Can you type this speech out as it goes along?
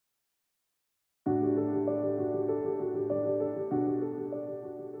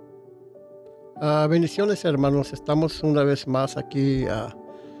Bendiciones, hermanos. Estamos una vez más aquí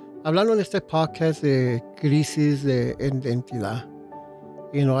hablando en este podcast de crisis de identidad.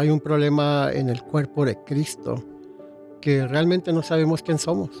 Y no hay un problema en el cuerpo de Cristo que realmente no sabemos quién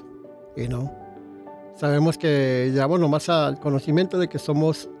somos. Y no sabemos que llegamos nomás al conocimiento de que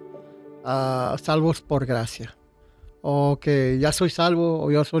somos salvos por gracia, o que ya soy salvo,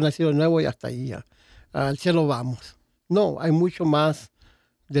 o yo soy nacido nuevo y hasta ahí ya al cielo vamos. No, hay mucho más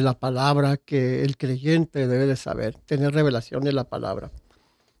de la palabra que el creyente debe de saber, tener revelación de la palabra.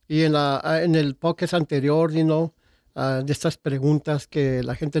 Y en el podcast anterior, de estas preguntas que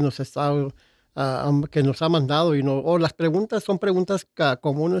la gente nos está, que nos ha mandado, o las preguntas son preguntas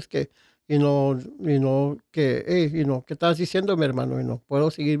comunes que, que, hey, ¿qué estás diciendo, mi hermano?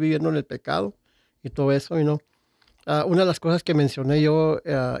 ¿Puedo seguir viviendo en el pecado? Y todo eso, una de las cosas que mencioné yo,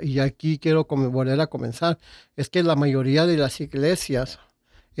 y aquí quiero volver a comenzar, es que la mayoría de las iglesias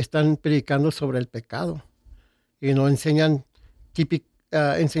están predicando sobre el pecado y no enseñan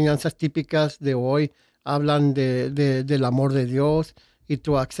enseñanzas típicas de hoy. Hablan del amor de Dios y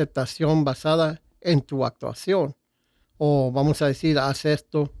tu aceptación basada en tu actuación. O vamos a decir, haz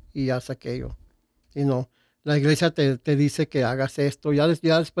esto y haz aquello. Y no, la iglesia te dice que hagas esto. Ya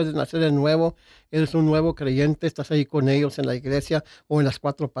después de nacer de nuevo, eres un nuevo creyente, estás ahí con ellos en la iglesia o en las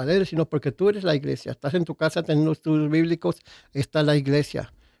cuatro paredes, sino porque tú eres la iglesia. Estás en tu casa teniendo estudios bíblicos, está la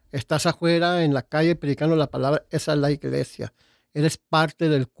iglesia. Estás afuera en la calle predicando la palabra, esa es la iglesia. Eres parte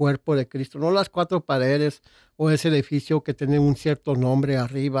del cuerpo de Cristo, no las cuatro paredes o ese edificio que tiene un cierto nombre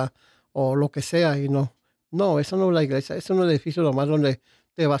arriba o lo que sea. Y no, eso no es la iglesia, es un edificio nomás donde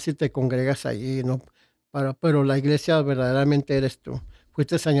te vas y te congregas allí, ¿no? Pero la iglesia verdaderamente eres tú.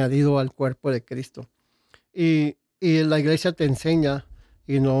 Fuiste añadido al cuerpo de Cristo. Y la iglesia te enseña,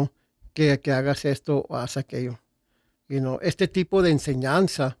 que hagas esto o haz aquello. Este tipo de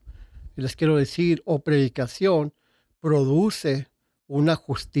enseñanza, les quiero decir, o predicación, produce una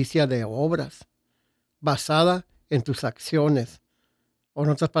justicia de obras basada en tus acciones. O en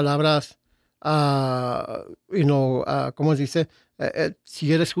otras palabras, ¿cómo se dice?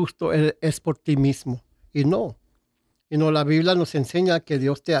 Si eres justo, es por ti mismo. Y no. La Biblia nos enseña que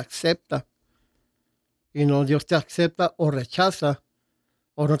Dios te acepta. Dios te acepta o rechaza.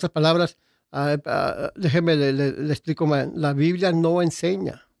 O en otras palabras, déjeme le explico más. La Biblia no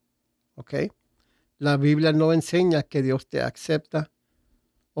enseña, ¿ok? La Biblia no enseña que Dios te acepta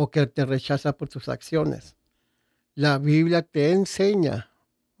o que te rechaza por tus acciones. La Biblia te enseña,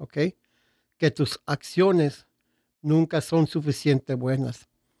 ¿ok?, que tus acciones nunca son suficientemente buenas.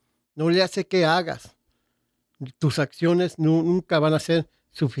 No le hace que hagas. Tus acciones nunca van a ser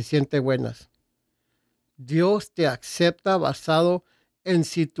suficientemente buenas. Dios te acepta basado en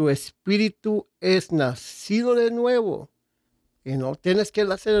si tu espíritu es nacido de nuevo. Tienes que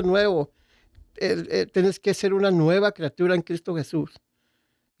nacer de nuevo. Tienes que ser una nueva criatura en Cristo Jesús.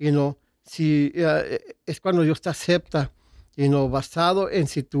 Si es cuando Dios te acepta, basado en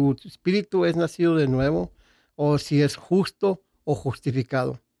si tu espíritu es nacido de nuevo o si es justo o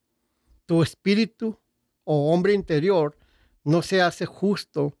justificado. Tu espíritu o hombre interior no se hace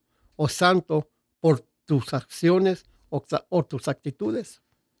justo o santo por tus acciones o tus actitudes.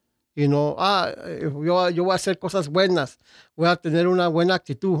 Yo voy a hacer cosas buenas, voy a tener una buena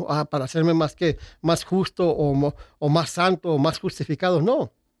actitud para hacerme más justo o más santo o más justificado.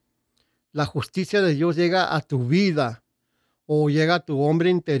 No, la justicia de Dios llega a tu vida o llega a tu hombre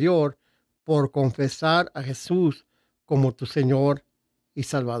interior por confesar a Jesús como tu Señor y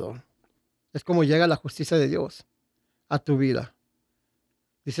Salvador. Es como llega la justicia de Dios a tu vida.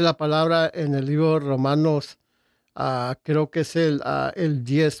 Dice la palabra en el libro de Romanos, creo que es el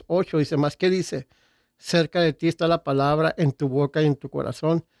 10:8, dice más, ¿qué dice? Cerca de ti está la palabra en tu boca y en tu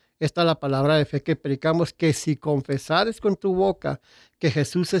corazón. Esta es la palabra de fe que predicamos, que si confesares con tu boca que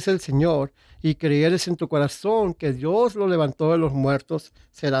Jesús es el Señor y creyeres en tu corazón que Dios lo levantó de los muertos,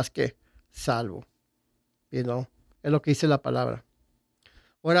 serás que salvo. Es lo que dice la palabra.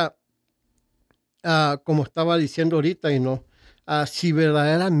 Ahora, como estaba diciendo ahorita, si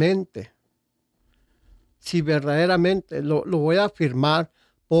verdaderamente, lo voy a afirmar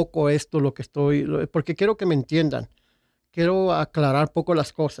poco esto, porque quiero que me entiendan. Quiero aclarar poco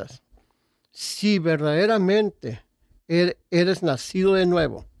las cosas. Si verdaderamente eres nacido de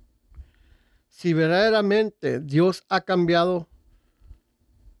nuevo, si verdaderamente Dios ha cambiado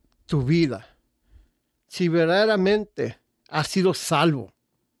tu vida, si verdaderamente has sido salvo,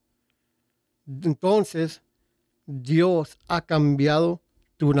 entonces Dios ha cambiado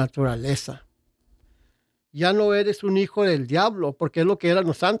tu naturaleza. Ya no eres un hijo del diablo, porque es lo que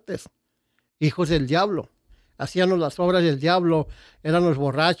éramos antes, hijos del diablo. hacían las obras del diablo, eran los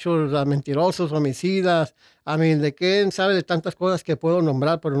borrachos, los mentirosos, homicidas, de quién sabe de tantas cosas que puedo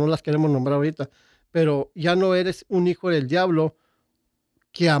nombrar, pero no las queremos nombrar ahorita. Pero ya no eres un hijo del diablo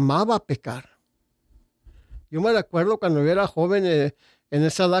que amaba pecar. Yo me recuerdo cuando yo era joven, en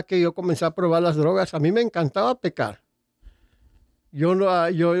esa edad que yo comencé a probar las drogas, a mí me encantaba pecar. Yo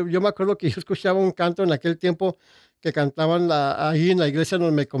me acuerdo que yo escuchaba un canto en aquel tiempo que cantaban ahí en la iglesia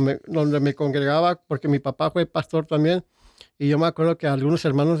donde me congregaba, porque mi papá fue pastor también, y yo me acuerdo que algunos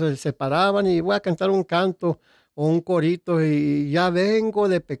hermanos se separaban y voy a cantar un canto o un corito y ya vengo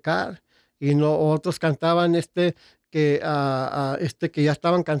de pecar, y no otros cantaban que ya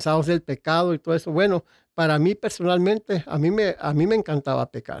estaban cansados del pecado y todo eso. Bueno, para mí personalmente, a mí me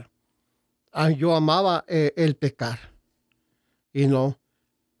encantaba pecar. Yo amaba el pecar y no,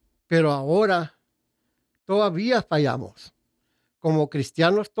 pero ahora todavía fallamos. Como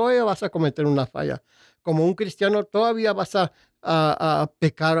cristianos todavía vas a cometer una falla. Como un cristiano todavía vas a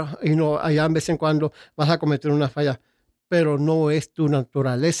pecar y no, allá en vez en cuando vas a cometer una falla, pero no es tu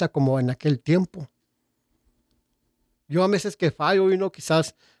naturaleza como en aquel tiempo. Yo a veces que fallo y no,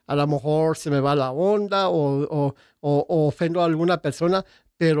 quizás a lo mejor se me va la onda o ofendo a alguna persona,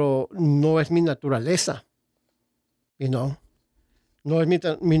 pero no es mi naturaleza. Y no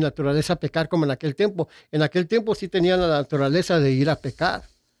es mi naturaleza pecar como en aquel tiempo. En aquel tiempo sí tenía la naturaleza de ir a pecar.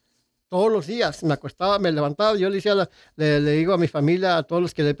 Todos los días me acostaba, me levantaba, yo le digo a mi familia, a todos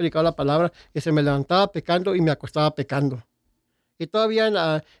los que le he predicado la palabra, que se me levantaba pecando y me acostaba pecando. Y todavía en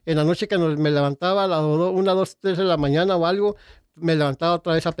la noche que me levantaba a las 1, 2, 3 de la mañana o algo, me levantaba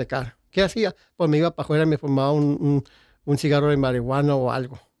otra vez a pecar. ¿Qué hacía? Pues me iba para afuera y me fumaba un cigarro de marihuana o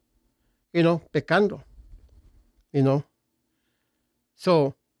algo. Pecando.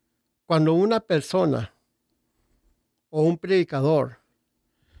 So, cuando una persona o un predicador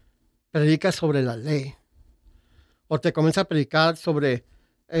predica sobre la ley o te comienza a predicar sobre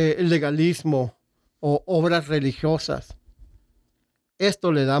el legalismo o obras religiosas,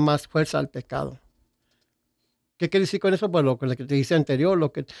 esto le da más fuerza al pecado. ¿Qué quiere decir con eso? Pues lo que te dice anterior,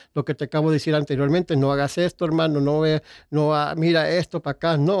 lo que te acabo de decir anteriormente. No hagas esto, hermano, mira esto para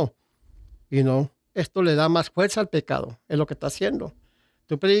acá, no. Esto le da más fuerza al pecado, es lo que está haciendo.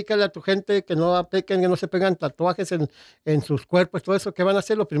 Tú predícale a tu gente que no pequen, que no se pegan tatuajes en sus cuerpos, todo eso. ¿Qué van a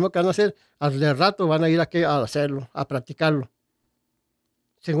hacer? Lo primero que van a hacer, al rato van a ir a hacerlo, a practicarlo.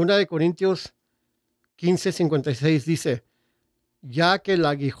 Segunda de Corintios 15:56 dice, ya que el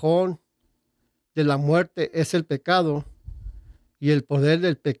aguijón de la muerte es el pecado y el poder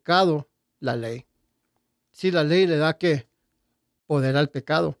del pecado, la ley. Si la ley le da ¿qué? Poder al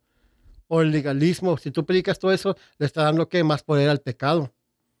pecado. O el legalismo, si tú predicas todo eso, le está dando ¿qué? Más poder al pecado.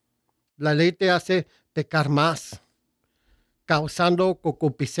 La ley te hace pecar más, causando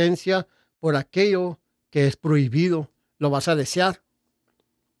concupiscencia por aquello que es prohibido. Lo vas a desear.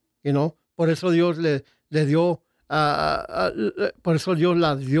 Por eso Dios le dio, por eso Dios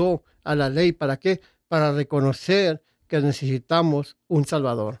la dio a la ley. ¿Para qué? Para reconocer que necesitamos un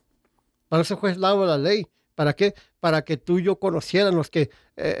Salvador. Para eso fue dado la ley. ¿Para qué? Para que tú y yo conociéramos que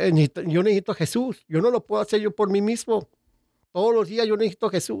yo necesito a Jesús. Yo no lo puedo hacer yo por mí mismo. Todos los días yo necesito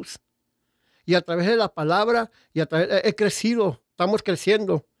a Jesús. Y a través de la palabra, he crecido, estamos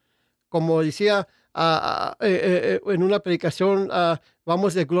creciendo. Como decía en una predicación,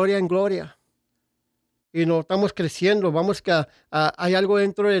 vamos de gloria en gloria. Estamos creciendo, hay algo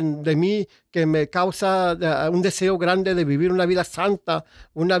dentro de mí que me causa un deseo grande de vivir una vida santa,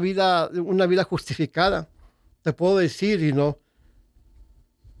 una vida justificada. Te puedo decir,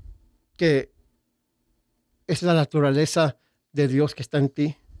 que es la naturaleza de Dios que está en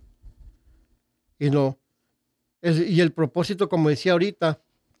ti. Y el propósito, como decía ahorita,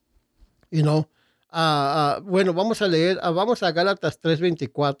 bueno, vamos a leer, vamos a Gálatas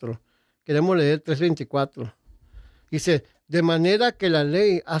 3:24. Queremos leer 3:24. Dice, de manera que la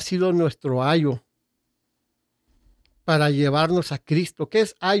ley ha sido nuestro ayo para llevarnos a Cristo. ¿Qué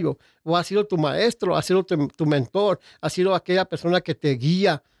es ayo? O ha sido tu maestro, ha sido tu mentor, ha sido aquella persona que te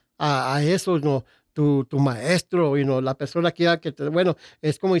guía a eso, tu maestro, la persona que bueno,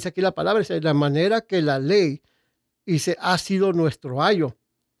 es como dice aquí la palabra, dice, de la manera que la ley, dice, ha sido nuestro ayo.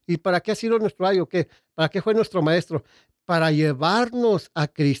 ¿Y para qué ha sido nuestro ayo? ¿Para qué fue nuestro maestro? Para llevarnos a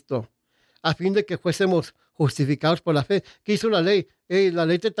Cristo, a fin de que fuésemos justificados por la fe. ¿Qué hizo la ley? La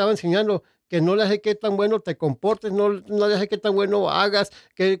ley te estaba enseñando que no le deje que tan bueno te comportes, no le deje que tan bueno hagas,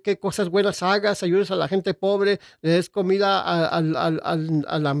 qué cosas buenas hagas, ayudes a la gente pobre, le des comida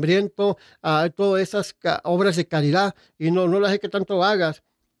al hambriento, a todas esas obras de caridad, y no le deje que tanto hagas.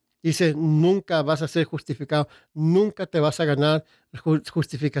 Dice, nunca vas a ser justificado, nunca te vas a ganar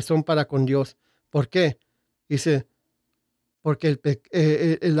justificación para con Dios. ¿Por qué? Dice, porque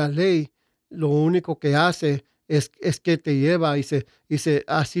la ley lo único que hace es que te lleva, dice,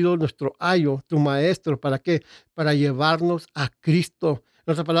 ha sido nuestro ayo, tu maestro. ¿Para qué? Para llevarnos a Cristo.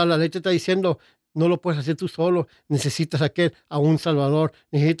 En otras palabras, la ley te está diciendo, no lo puedes hacer tú solo, necesitas a un Salvador,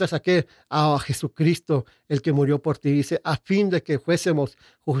 necesitas a Jesucristo, el que murió por ti, dice, a fin de que fuésemos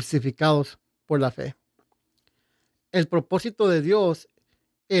justificados por la fe. El propósito de Dios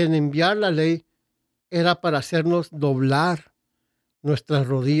en enviar la ley era para hacernos doblar nuestras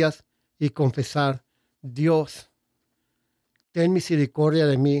rodillas y confesar, Dios, ten misericordia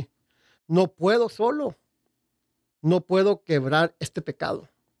de mí. No puedo solo, no puedo quebrar este pecado.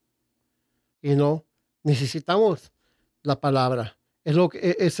 Y no, necesitamos la palabra.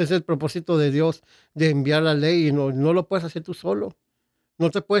 Ese es el propósito de Dios, de enviar la ley, y no lo puedes hacer tú solo.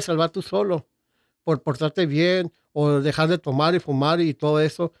 No te puedes salvar tú solo por portarte bien o dejar de tomar y fumar y todo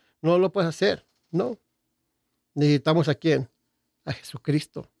eso. No lo puedes hacer, no. Necesitamos a quién, a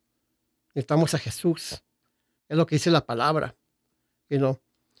Jesucristo. Necesitamos a Jesús. Es lo que dice la palabra. Y no,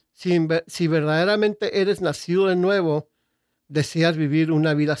 si verdaderamente eres nacido de nuevo, deseas vivir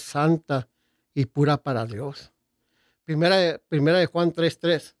una vida santa y pura para Dios. Primera de Juan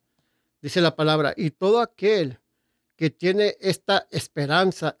 3:3 dice la palabra, y todo aquel que tiene esta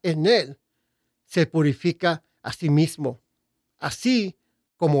esperanza en Él se purifica a sí mismo, así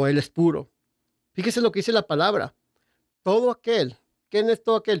como Él es puro. Fíjese lo que dice la palabra. Todo aquel, ¿quién es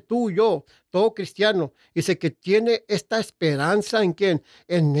todo aquel? Tú, yo, todo cristiano, dice que tiene esta esperanza en quién,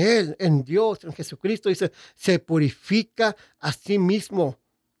 en Él, en Dios, en Jesucristo, dice, se purifica a sí mismo.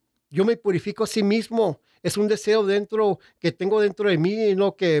 Yo me purifico a sí mismo. Es un deseo que tengo dentro de mí, y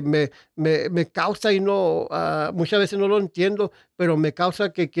no que me causa, y no, muchas veces no lo entiendo, pero me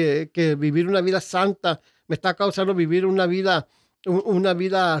causa que vivir una vida santa, me está causando vivir una vida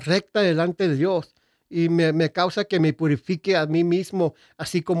recta delante de Dios. Y me causa que me purifique a mí mismo,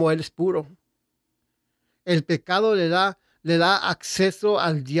 así como Él es puro. El pecado le da acceso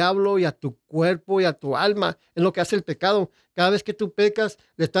al diablo y a tu cuerpo y a tu alma. Es lo que hace el pecado. Cada vez que tú pecas,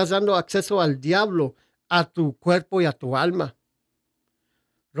 le estás dando acceso al diablo, a tu cuerpo y a tu alma.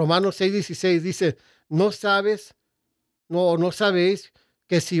 Romanos 6:16 dice, no sabéis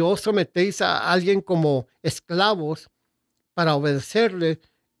que si os sometéis a alguien como esclavos para obedecerle,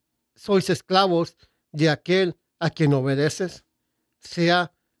 sois esclavos de aquel a quien obedeces,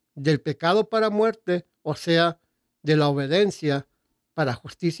 sea del pecado para muerte o sea de la obediencia para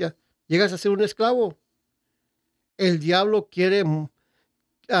justicia. Llegas a ser un esclavo. El diablo quiere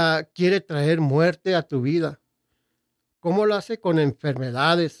traer muerte a tu vida. ¿Cómo lo hace? Con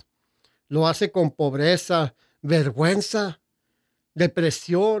enfermedades, lo hace con pobreza, vergüenza,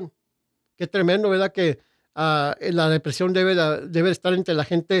 depresión. Qué tremendo, ¿verdad? Que la depresión debe estar entre la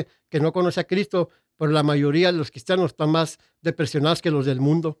gente que no conoce a Cristo, pero la mayoría de los cristianos están más depresionados que los del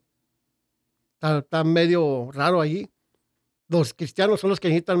mundo. Está medio raro allí. Los cristianos son los que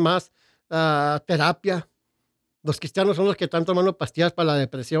necesitan más terapia. Los cristianos son los que están tomando pastillas para la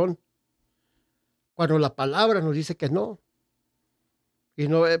depresión, cuando la palabra nos dice que no. Y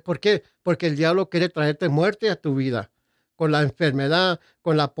no, ¿por qué? Porque el diablo quiere traerte muerte a tu vida, con la enfermedad,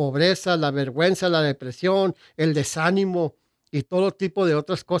 con la pobreza, la vergüenza, la depresión, el desánimo y todo tipo de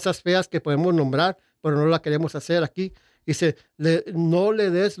otras cosas feas que podemos nombrar, pero no la queremos hacer aquí. Dice, no le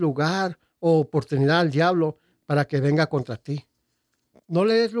des lugar o oportunidad al diablo para que venga contra ti. No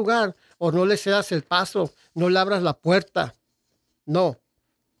le des lugar o no le cedas el paso, no le abras la puerta. No.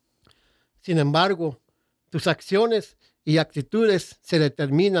 Sin embargo, tus acciones y actitudes se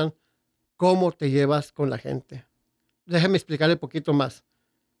determinan cómo te llevas con la gente. Déjame explicarle un poquito más.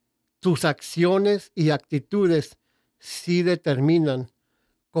 Tus acciones y actitudes sí determinan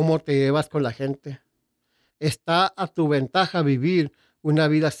cómo te llevas con la gente. Está a tu ventaja vivir una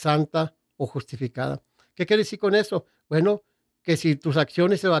vida santa o justificada. ¿Qué quiere decir con eso? Bueno, que si tus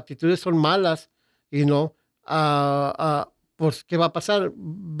acciones o actitudes son malas y no, pues, ¿qué va a pasar?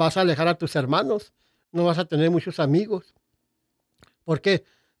 Vas a alejar a tus hermanos, no vas a tener muchos amigos. ¿Por qué?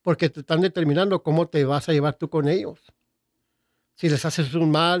 Porque te están determinando cómo te vas a llevar tú con ellos. Si les haces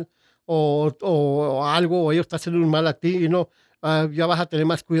un mal o algo, o ellos te hacen un mal a ti, y no, ya vas a tener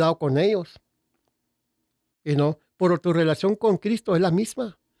más cuidado con ellos. Y no, pero tu relación con Cristo es la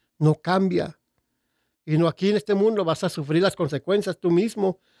misma, no cambia. Y no, aquí en este mundo vas a sufrir las consecuencias tú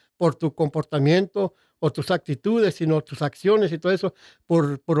mismo por tu comportamiento o tus actitudes, sino tus acciones y todo eso,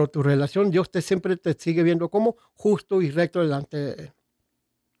 por tu relación. Dios siempre te sigue viendo como justo y recto delante de Él.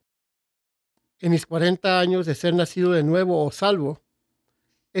 En mis 40 años de ser nacido de nuevo o salvo,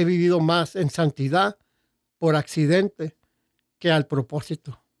 he vivido más en santidad por accidente que al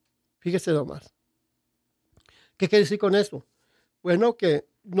propósito. Fíjese nomás. ¿Qué quiere decir con eso? Bueno, que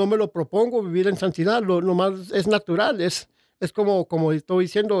no me lo propongo vivir en santidad, lo nomás es natural, es como estoy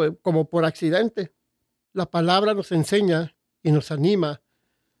diciendo, como por accidente. La palabra nos enseña y nos anima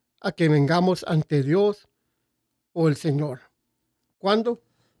a que vengamos ante Dios o el Señor. ¿Cuándo?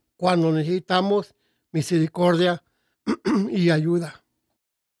 Cuando necesitamos misericordia y ayuda.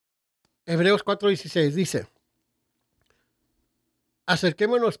 Hebreos 4:16 dice: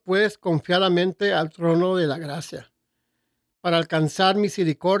 acerquémonos pues confiadamente al trono de la gracia para alcanzar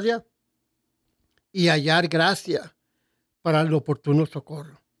misericordia y hallar gracia para el oportuno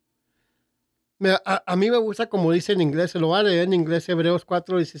socorro. A mí me gusta como dice en inglés, se lo voy a leer en inglés, Hebreos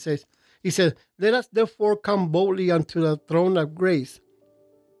 4:16. Dice, let us therefore come boldly unto the throne of grace,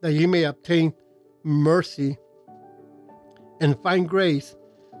 that ye may obtain mercy and find grace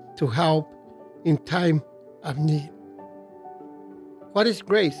to help in time of need. What is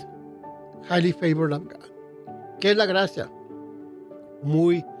grace? Highly favored of God. ¿Qué es la gracia?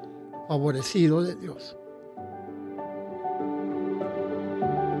 Muy favorecido de Dios.